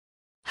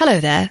Hello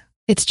there,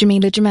 it's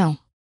Jamila Jamel.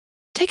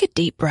 Take a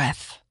deep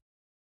breath.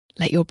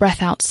 Let your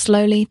breath out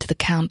slowly to the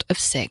count of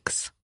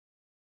 6.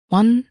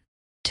 1,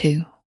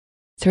 2,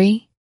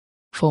 3,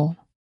 4,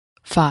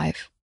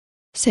 5,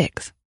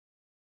 6.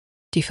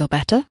 Do you feel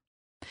better?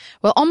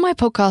 Well, on my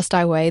podcast,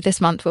 I Weigh,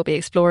 this month we'll be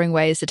exploring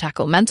ways to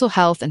tackle mental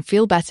health and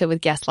feel better with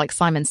guests like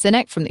Simon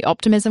Sinek from The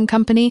Optimism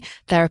Company,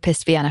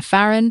 therapist Vienna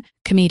Farron,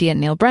 comedian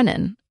Neil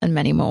Brennan, and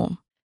many more.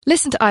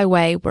 Listen to I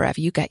Weigh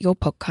wherever you get your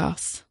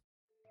podcasts.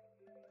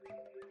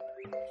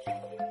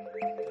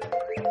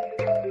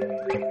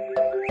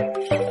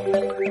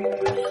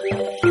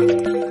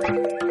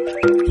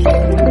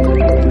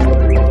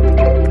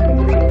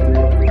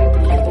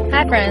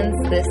 Hi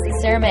friends, this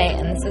is Sarah May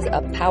and this is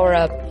a Power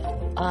Up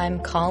I'm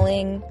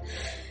calling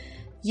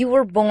You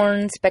Were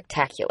Born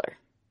Spectacular.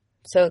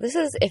 So this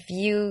is if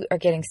you are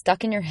getting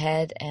stuck in your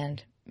head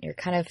and you're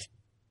kind of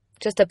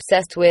just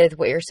obsessed with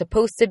what you're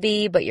supposed to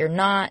be but you're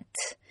not,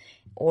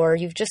 or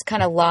you've just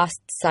kind of lost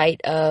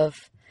sight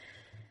of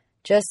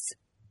just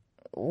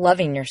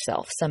loving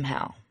yourself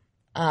somehow.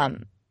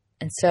 And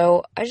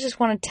so I just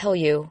want to tell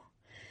you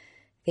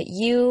that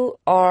you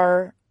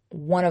are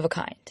one of a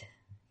kind.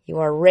 You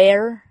are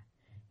rare,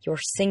 you're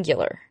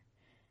singular,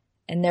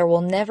 and there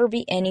will never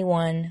be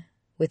anyone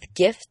with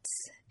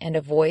gifts and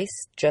a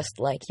voice just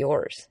like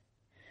yours.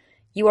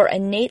 You are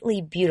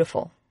innately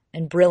beautiful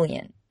and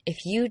brilliant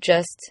if you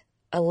just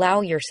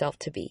allow yourself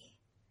to be.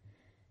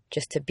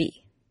 Just to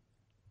be.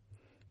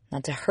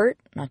 Not to hurt,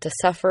 not to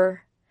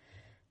suffer,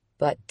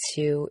 but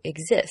to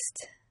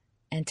exist,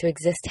 and to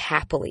exist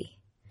happily.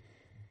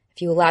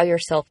 If you allow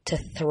yourself to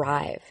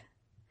thrive.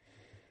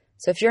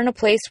 So if you're in a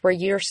place where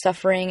you're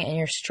suffering and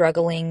you're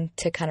struggling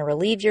to kind of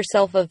relieve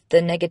yourself of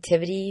the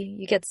negativity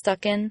you get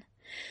stuck in,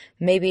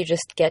 maybe you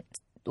just get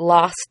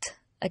lost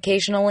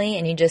occasionally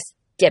and you just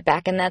get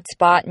back in that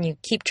spot and you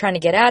keep trying to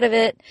get out of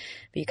it,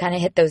 but you kind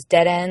of hit those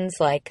dead ends,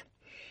 like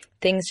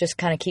things just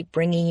kind of keep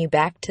bringing you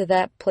back to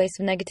that place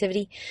of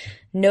negativity.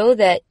 Know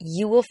that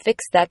you will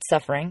fix that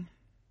suffering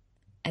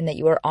and that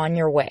you are on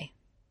your way.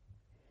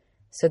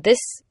 So this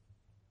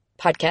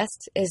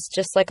podcast is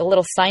just like a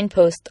little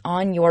signpost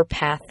on your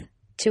path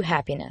to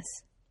happiness.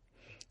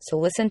 So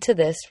listen to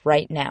this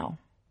right now.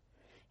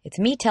 It's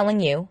me telling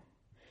you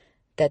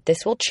that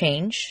this will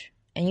change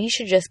and you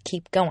should just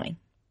keep going.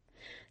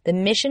 The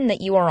mission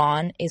that you are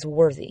on is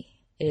worthy,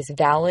 it is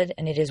valid,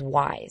 and it is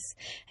wise.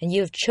 And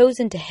you have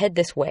chosen to head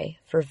this way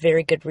for a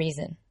very good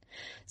reason.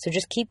 So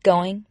just keep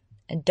going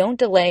and don't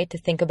delay to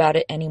think about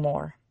it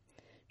anymore.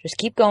 Just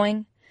keep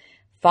going,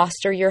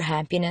 foster your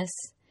happiness,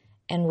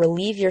 and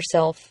relieve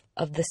yourself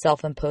of the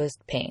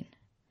self-imposed pain.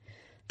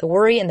 The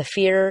worry and the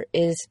fear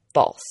is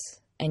false,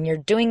 and you're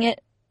doing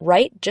it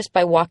right just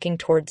by walking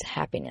towards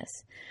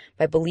happiness,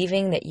 by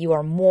believing that you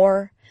are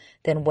more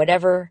than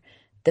whatever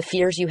the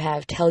fears you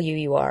have tell you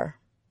you are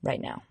right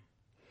now.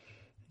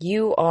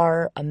 You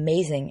are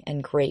amazing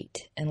and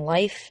great, and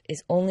life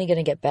is only going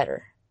to get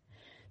better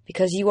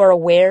because you are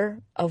aware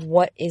of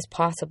what is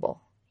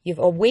possible. You've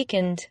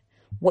awakened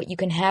what you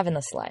can have in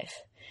this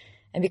life,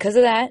 and because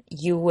of that,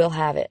 you will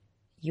have it.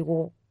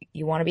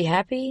 You want to be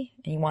happy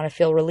and you want to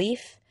feel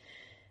relief,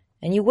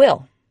 and you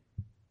will.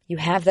 You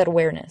have that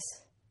awareness.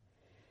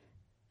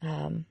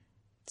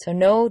 So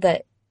know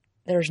that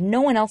there's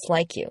no one else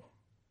like you.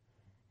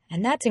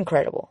 And that's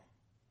incredible.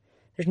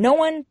 There's no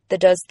one that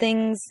does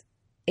things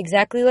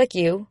exactly like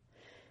you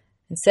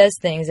and says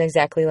things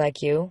exactly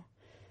like you.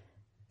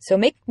 So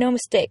make no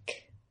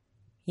mistake.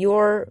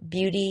 Your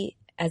beauty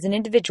as an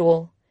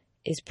individual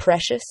is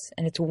precious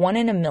and it's 1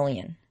 in a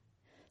million.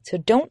 So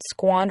don't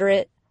squander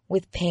it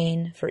with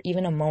pain for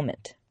even a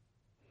moment.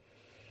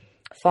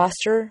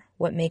 Foster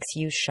what makes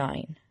you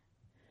shine.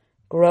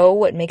 Grow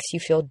what makes you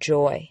feel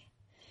joy.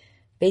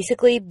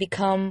 Basically,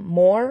 become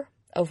more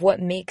of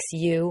what makes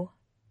you,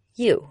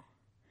 you.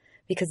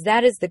 Because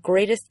that is the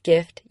greatest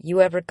gift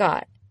you ever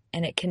got,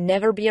 and it can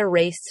never be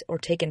erased or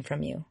taken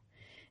from you.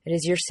 It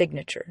is your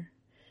signature,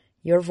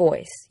 your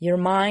voice, your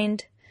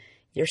mind,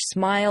 your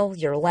smile,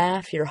 your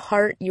laugh, your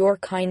heart, your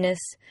kindness,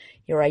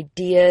 your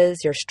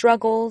ideas, your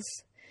struggles,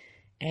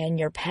 and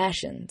your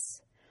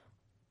passions.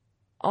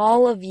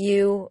 All of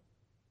you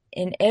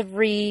in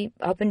every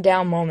up and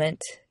down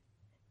moment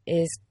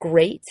is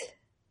great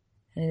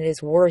and it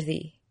is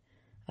worthy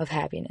of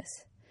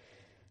happiness.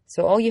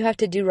 So all you have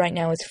to do right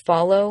now is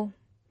follow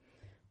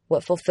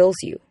what fulfills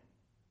you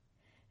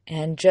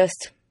and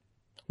just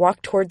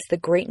walk towards the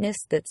greatness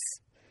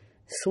that's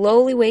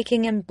slowly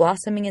waking and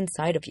blossoming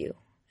inside of you,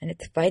 and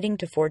it's fighting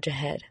to forge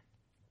ahead.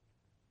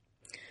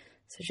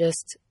 So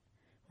just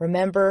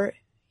remember,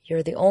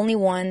 you're the only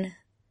one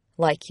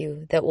like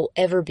you that will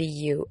ever be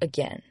you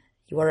again.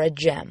 You are a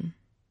gem.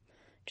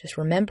 Just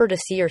remember to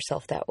see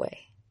yourself that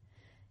way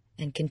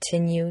and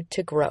continue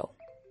to grow.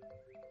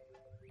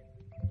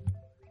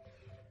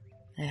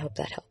 I hope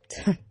that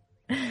helped.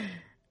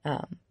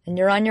 And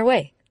you're on your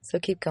way, so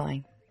keep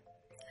going.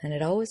 And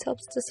it always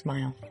helps to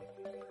smile.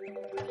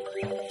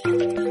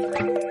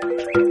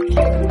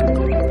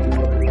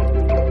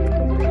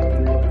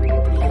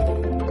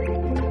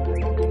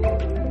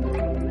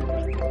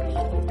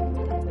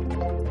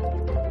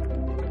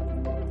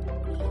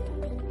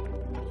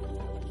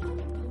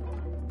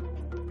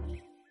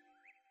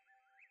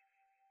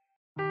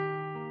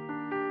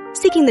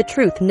 Seeking the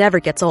truth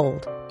never gets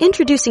old.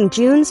 Introducing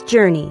June's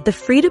Journey, the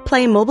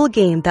free-to-play mobile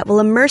game that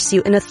will immerse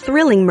you in a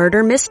thrilling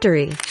murder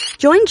mystery.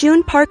 Join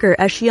June Parker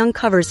as she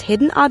uncovers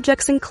hidden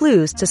objects and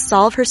clues to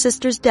solve her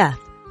sister's death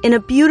in a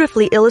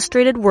beautifully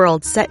illustrated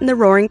world set in the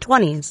Roaring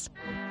 '20s.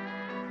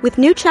 With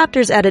new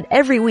chapters added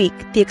every week,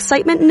 the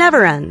excitement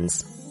never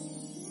ends.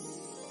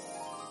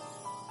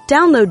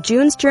 Download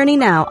June's Journey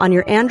now on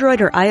your Android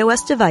or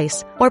iOS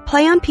device or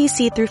play on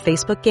PC through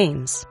Facebook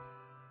Games.